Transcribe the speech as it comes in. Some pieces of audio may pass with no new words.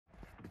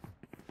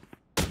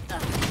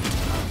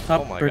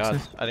Top Oh my person.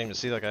 god, I didn't even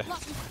see that guy.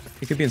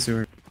 He could be in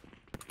sewer.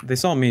 They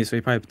saw me, so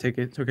he probably took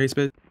a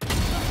spit.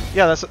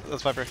 Yeah, that's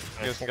Viper.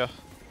 You guys can go.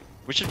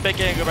 We should pick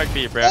A and go back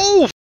B, bro.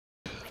 Oh!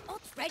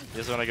 You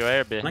guys wanna go A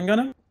or B? I'm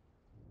gonna.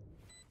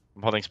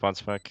 I'm holding spawn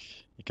smoke.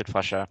 You could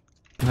flash out.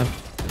 One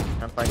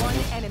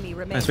enemy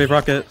remaining. Nice wave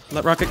rocket.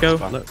 Let rocket go.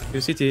 Fine. Let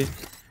do CT.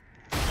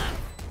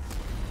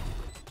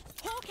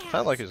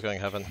 Sounded like he was going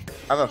heaven.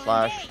 I have a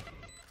flash.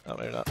 Oh,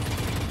 maybe not.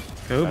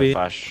 Go B.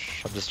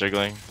 Flash. I'm just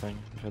jiggling. Thing.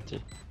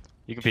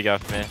 You can peek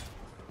off me.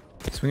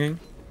 Swinging.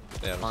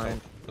 Yeah, I'm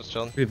Fine. just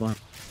chilling. Pretty blind.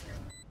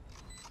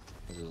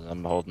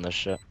 I'm holding this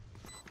shit.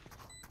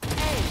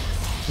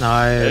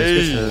 Nice.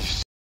 Good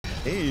shit.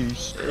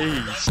 Ace.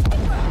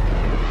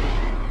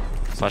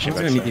 Flashing I'm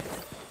back gonna meet you. side.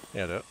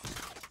 Yeah, do it.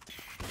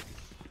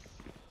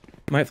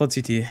 Might flood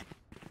CT.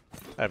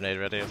 I have nade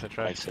ready if I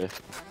try. Thanks,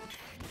 safe.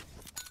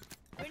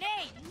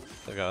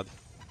 Oh god.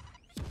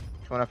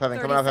 Coming up heaven,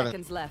 30 coming up heaven.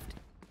 seconds left.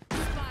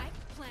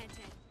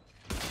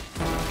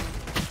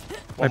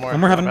 One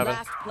more heaven.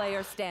 Last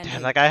player standing.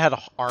 Damn, that guy had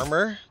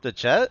armor? The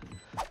jet?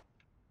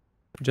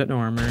 Jet no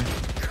armor.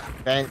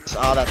 Thanks.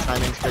 Oh, that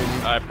timing's crazy.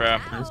 Alright, bro.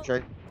 That's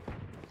straight.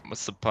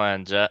 What's the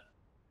plan, Jet?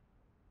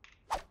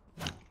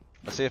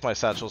 Let's see if my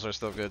satchels are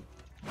still good.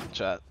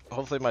 Chat.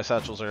 Hopefully my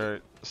satchels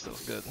are still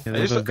good. Yeah, I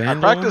there's a I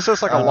Vandal. practiced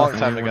this like a long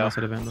time Anyone ago. else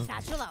had a Vandal.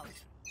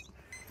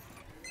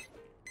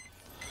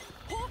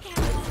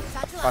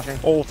 Flashing.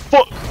 Oh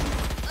fuck!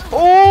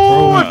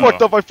 Oh,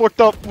 I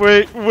fucked up.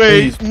 Wait,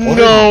 Please,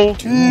 no,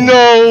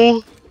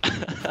 no.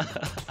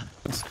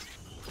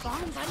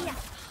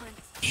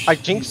 I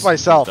jinxed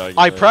myself.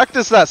 I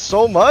practiced that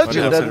so much,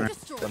 and then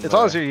it's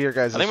honestly your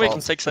guys' I think we can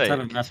fault. 6 Let's A. have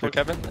him after.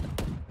 Kevin?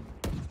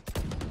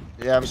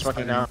 Yeah, I'm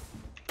smoking now.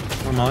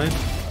 One molly.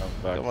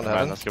 Come on, on,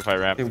 heaven. let's go fight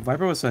ramp. Hey,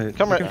 Viper was side.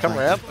 Come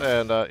ramp,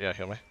 and yeah,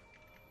 heal me.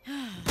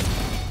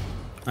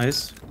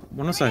 Nice.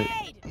 One on side.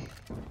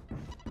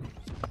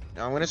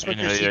 I'm gonna smoke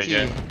Yeah, your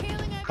yeah, CT.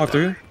 yeah. Walk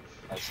through.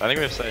 Nice. I think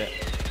we have say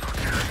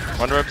it.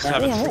 One ropes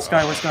heaven. Where's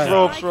Sky? Where's Sky?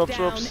 Ropes.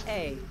 Down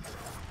A.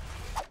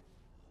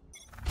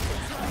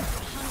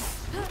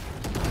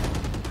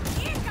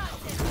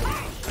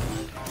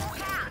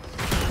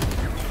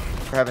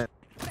 For heaven.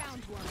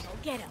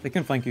 They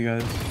can flank you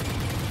guys.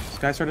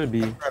 Sky started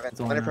B. For heaven. That's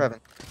all I Landed for know.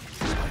 heaven.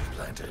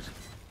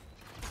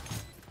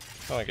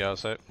 Oh my god,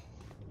 outside.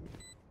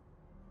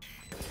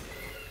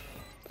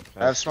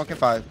 I have smoke in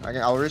 5.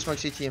 I'll re-smoke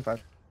CT in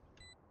 5.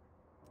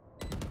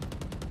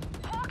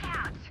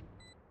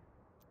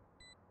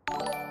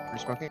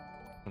 Re-smoking.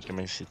 I'm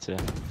coming CT.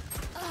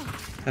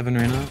 Heaven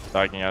Reyna.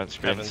 Dogging out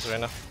screens. Heavens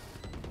right now.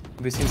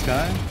 Have you seen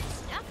Sky?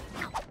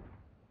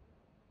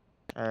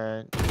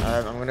 Alright.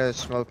 I'm gonna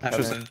smoke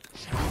Asher's heaven.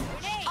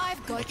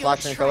 in.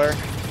 Flashing pillar.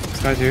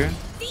 Sky's here.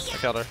 I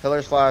killed her.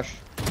 Pillar's flash.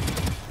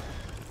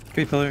 Could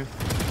be pillar.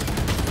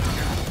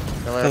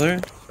 Pillar. Pillar.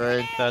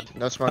 Great. Dead.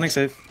 No smoke. Running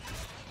safe.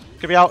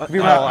 Could be out. Could be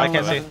Oh, out. I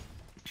can't see.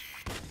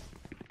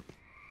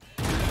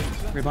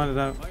 Reblinded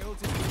out.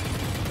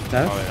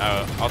 Dead?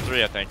 Oh, all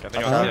 3, I think. I think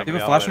Do I'll you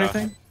have a flash or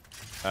anything?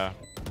 Oh.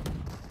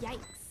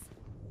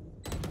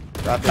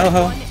 Drop it.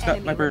 Hell, One Sky,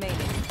 enemy Viper. remaining.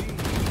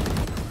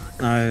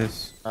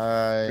 Nice.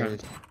 Nice.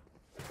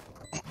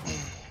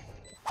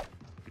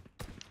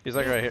 He's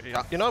like right here.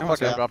 You know what?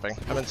 Almost Fuck it, I'm got- dropping.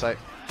 I'm in sight.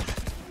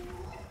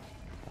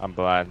 I'm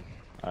blind.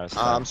 I was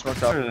I'm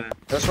smoked up.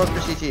 No smoke for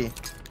CT.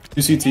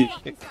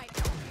 UCT.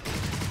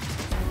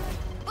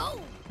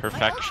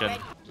 Perfection.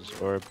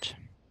 Just orbed.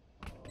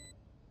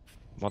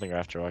 I'm holding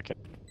after rocket.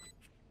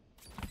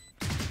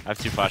 I have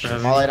 2 flashes.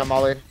 Okay. I'm I'm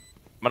mollied.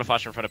 gonna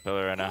flash in front of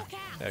pillar right now.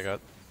 Yeah, I got.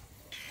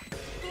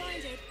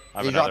 I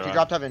have He another dropped, he one.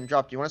 dropped heaven.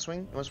 Dropped. You wanna swing?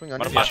 You wanna swing I'm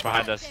under? gonna flash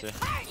behind us too.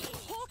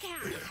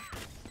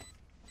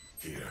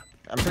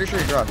 I'm pretty sure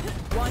he dropped.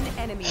 One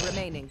enemy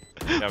remaining.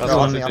 Yeah, That's No,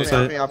 one. off me,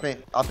 off me, off me,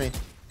 off me.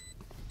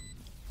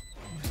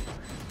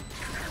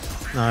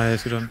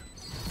 Nice, good job.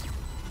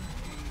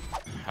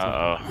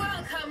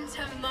 Welcome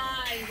to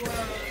my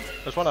world.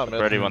 There's one out mid.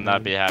 Brody will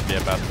not be happy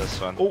about this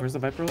one. Where's the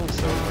Viper roll?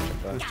 So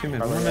There's 2 mid.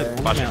 One more mid. One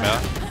more flashing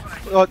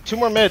mid. out. 2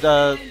 more mid.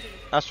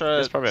 Astra,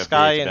 There's probably a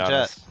Sky, B, to be and Jet.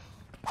 honest.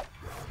 Okay,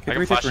 I can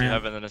retake flash in ramp.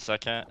 heaven in a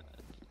second.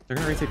 They're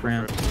gonna retake Or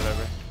ramp.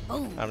 whatever.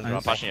 I'm Nice.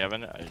 dropping. Flashing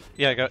heaven.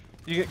 Yeah, go.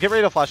 You get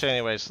ready to flash it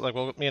anyways. Like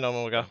me and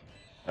Omen will go.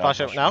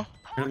 Flash it now.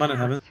 They're gonna land in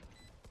heaven.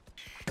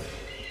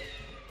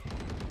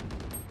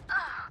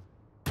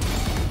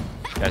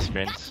 Guys,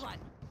 screens.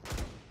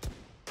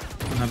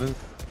 In heaven.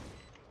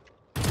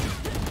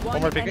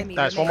 One more peeking.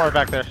 Nice. One more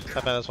back there.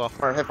 Heaven as well.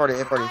 Alright, hit 40,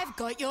 hit 40. I've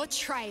got your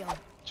trail. I have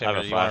Chamber,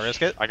 a you wanna flash.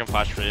 risk it? I can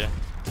flash for you.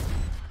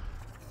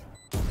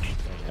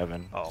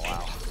 Heaven. Oh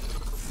wow.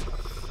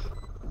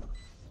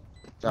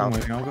 I'm Down.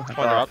 waiting. I'll go One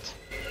heaven. dropped.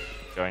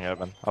 Going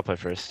heaven. I'll play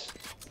first.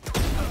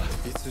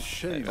 It's a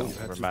shame Oh, you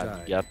had we're to mad.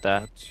 die, Got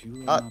that. but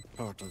you are now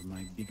part of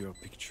my bigger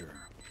picture.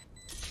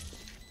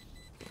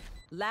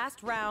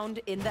 Last round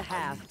in the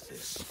half.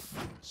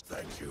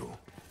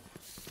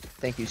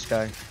 Thank you,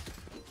 Sky.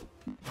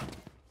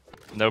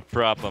 No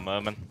problem,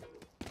 Omen.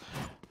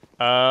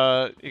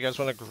 You guys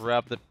want to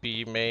grab the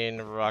B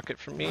main rocket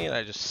for me, and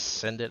I just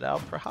send it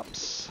out,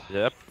 perhaps?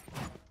 Yep.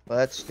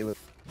 Let's do it.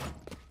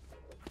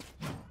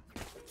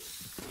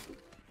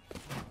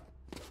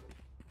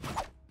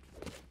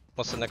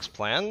 what's the next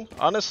plan?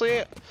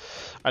 Honestly,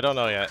 I don't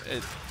know yet.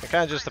 It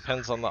kind of just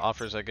depends on the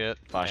offers I get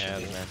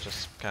and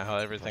just kind of how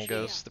everything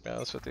goes. To be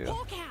honest with you,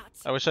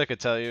 I wish I could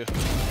tell you.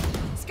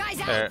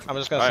 There, I'm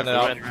just gonna send it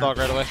out. Dog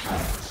right away.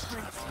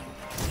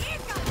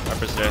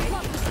 Viper's dead.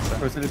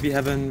 First gonna be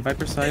heaven.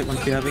 Viper sight. One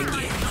to be heaven.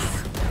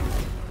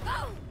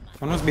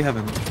 One must be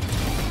heaven.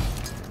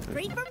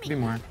 Could be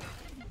more.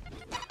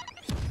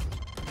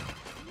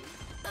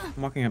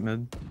 I'm walking up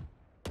mid.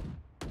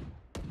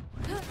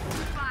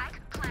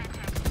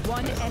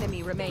 One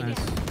enemy remaining.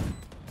 Nice.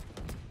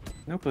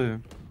 No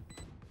clue.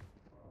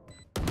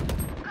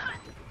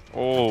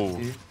 Oh.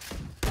 See?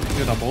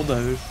 Dude, a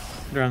bulldoze.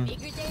 Run.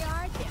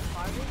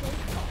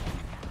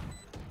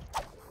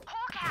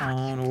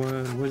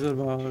 Onward, Wizard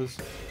of Oz.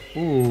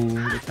 Ooh,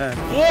 the tag.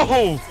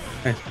 Whoa!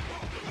 Hey.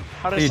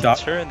 How Hey, does he Doc.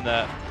 turn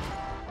that?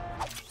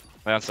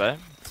 Wait, on side?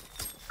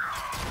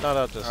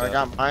 No, just. I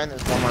got mine.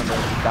 There's one more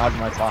that dodged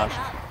my flash.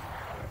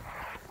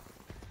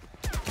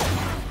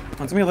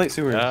 One's gonna be late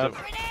sewer. Yeah.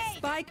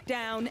 Spike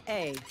down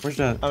A. Where's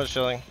that? I'm just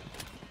chilling.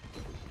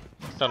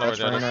 Don't know where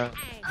That's Jet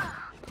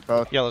is.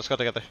 Both. Yeah, let's go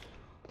together.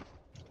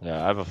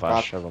 Yeah, I have a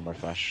flash. I have one more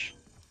flash.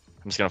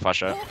 I'm just gonna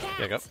flash out.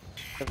 Yeah, go.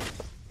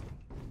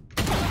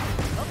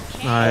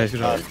 Nice. Good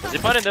job. Is he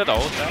fighting there the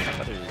whole time? I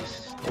thought he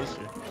was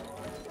closer.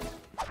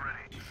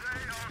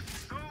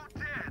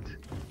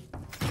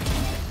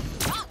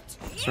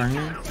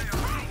 Surrender.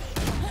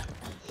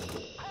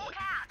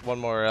 One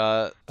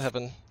more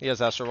heaven. He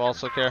has Astro Wall,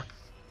 so care.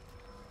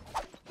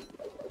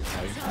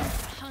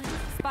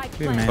 Spike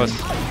Good planted. man. Close.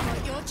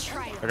 Your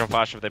trail. They're gonna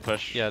flash if they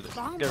push. Yeah,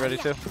 get ready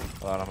to.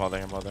 Hold on, I'm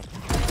holding.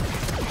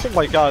 Oh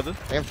my god.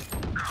 Damn.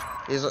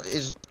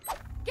 He's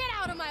Get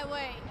out of my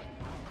way.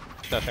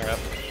 Dashing up.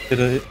 Did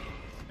it?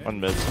 One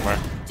mid somewhere.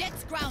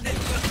 Jet's grounded.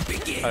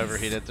 I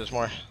overheated. There's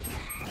more.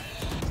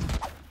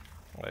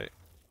 Wait.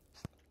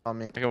 on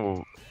me. I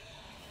can...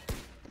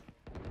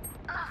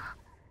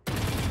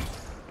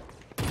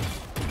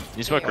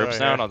 You smoke groups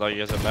now, and I'll dog you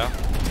guys up now.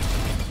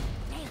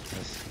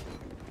 Nice.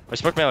 I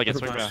smoke mail again,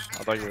 smoke mail.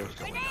 I'll dog you.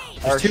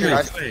 Or two shoot,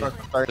 minutes.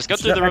 sorry. Just go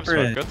through the room Viper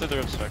smoke, in. go through the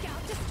room smoke.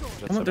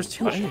 Come on, there's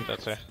two A.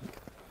 That's A.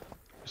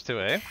 There's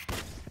 2A.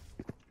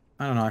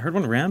 I don't know. I heard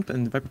one ramp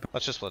and Viper.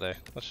 Let's just split A.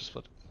 Let's just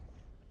split.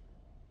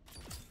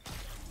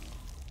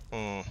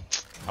 Hmm.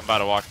 I'm about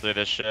to walk through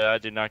this shit, I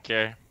do not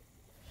care.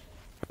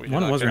 We do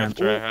One not was care. ramp.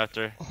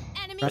 After.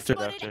 Enemy After-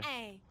 spotted after.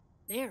 A.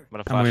 There. I'm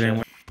gonna I'm flash waiting.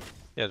 it.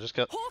 Yeah, just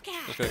go. Hawk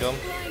out. Just go kill him.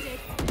 Blinded.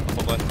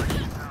 Full blind.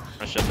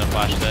 I shouldn't have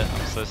flashed it,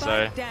 I'm so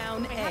sorry. Spike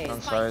down A.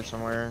 On side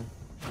somewhere.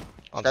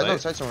 On Guys on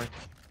site. side somewhere.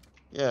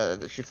 Yeah,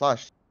 she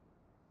flashed.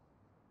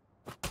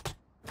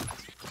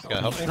 You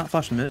gotta help me? Not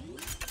flashing mid.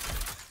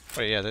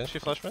 Wait, yeah, didn't she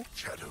flash me?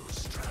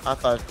 I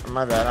thought,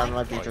 my bad, I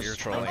might be Oh, just. you're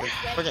trolling.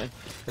 Okay.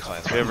 It's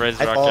fine. We have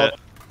raised I rocket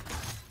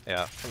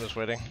Yeah, I'm just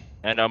waiting.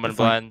 and Omen It's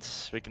fine.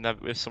 blind.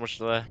 We have so much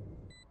delay.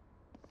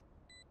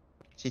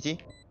 CT?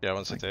 Yeah,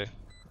 1 CT.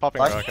 Popping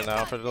Flash. rocket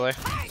now for delay.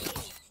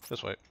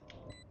 Just wait.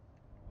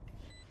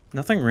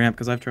 Nothing ramp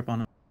because I have trip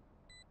on him.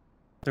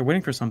 They're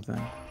waiting for something.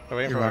 We're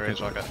waiting Your for my rocket.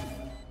 range rocket.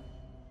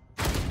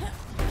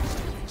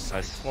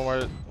 Nice.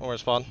 One more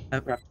spawn.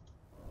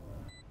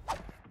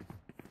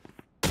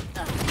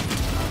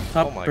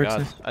 Top, Oh my bird god,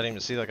 sniff. I didn't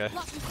even see that guy.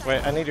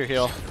 Wait, I need your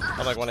heal.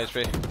 I'm like 1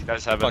 HP. You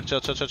guys have Fuck, it. chill.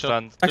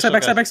 Done. Backside,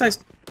 backside, backside.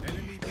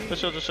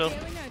 Just chill.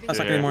 That's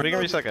not Yeah. anymore. We can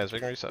reset, guys. We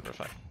can reset. We're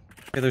fine.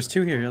 Yeah, there's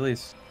two here at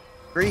least.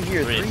 3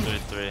 here, Three.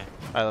 3.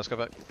 Alright, let's go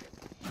back.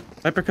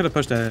 Viper could have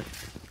pushed ahead.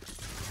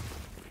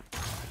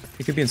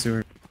 He could be in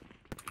sewer.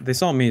 They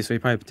saw me, so he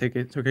probably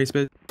took a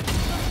spit.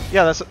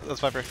 Yeah, that's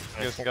Viper.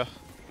 You guys can go.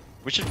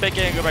 We should fake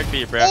A and go back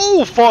B, bro.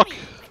 Oh, fuck!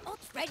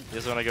 Ult's ready. You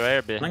guys wanna go A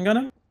or B? I'm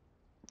gonna.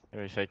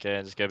 Maybe fake A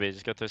and just go B.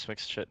 Just go through some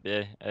shit.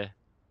 B, A.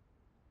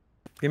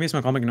 Give me a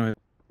smoke, I'll make noise.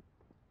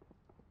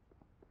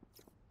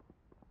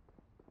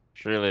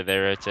 Surely they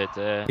rotate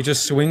to He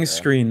just swings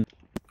screen.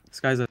 This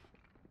guy's a.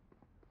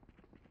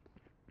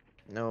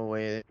 No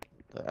way,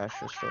 the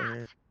Astra's still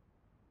here.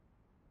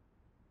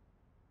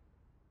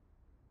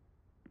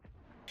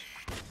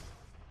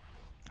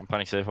 I'm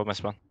planning safe. Hold my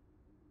spawn.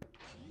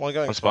 One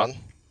going One spawn.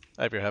 spawn.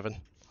 I have your heaven.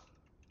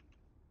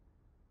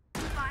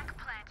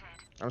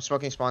 I'm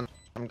smoking spawn.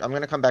 I'm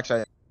gonna come back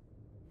side.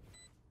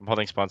 I'm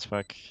holding spawn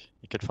smoke.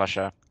 You could flash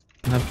out.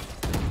 I'm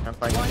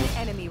fighting. One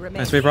enemy remaining.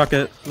 Nice wave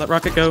rocket. Let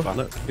rocket go.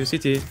 Spawn. Do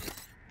CT.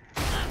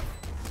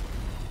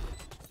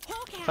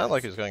 Felt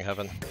like he was going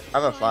heaven. I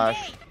have a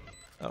flash.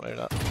 Oh, maybe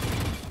not.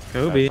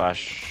 Go I B.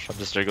 flash. I'm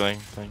just jiggling.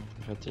 Thing.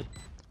 50.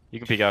 You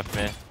can peek off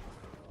me.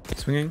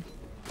 Swinging.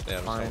 Yeah,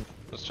 I'm Fine.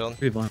 just chilling.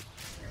 Be blind.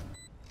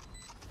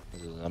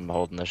 I'm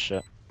holding this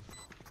shit.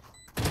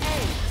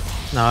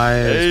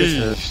 Nice. Good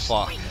shit.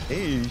 Fuck.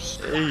 Ace.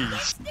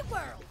 The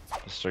world.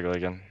 Just jiggle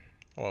again.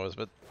 What was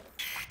it?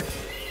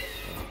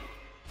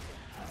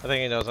 I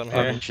think he knows I'm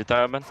here. Shoot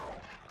that, man.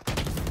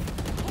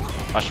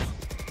 Flash.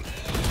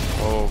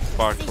 Oh,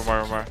 fuck.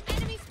 One more.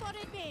 Enemy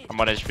spotted mid. I'm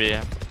on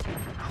HP.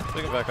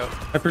 We can back up.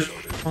 Viper.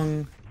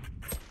 Long.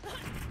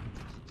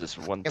 Just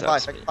one I can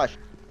flash, tap I can flash.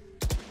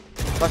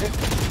 Flash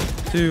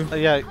it. Two.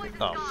 Yeah.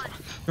 Oh, fuck.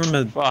 You're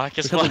mid. Fuck,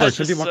 his Because of there, flash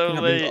should be is so walking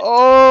up mid. late.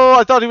 Oh,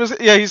 I thought he was.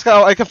 Yeah, he's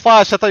got. I can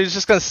flash. I thought he was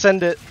just gonna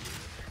send it.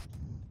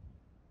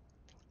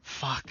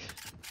 Fuck.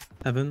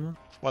 Heaven one.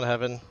 One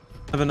heaven.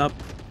 Heaven up.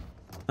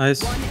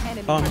 Nice. One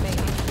enemy Bomb. remaining.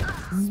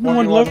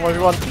 One low.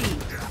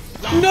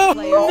 1v1. No!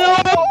 No!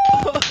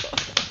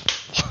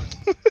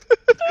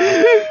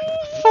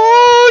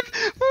 Fuck!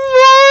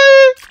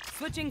 What?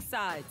 Switching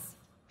sides.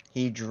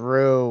 He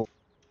drew.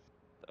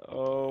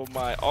 Oh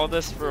my, all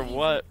this for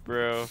what,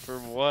 bro? For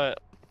what?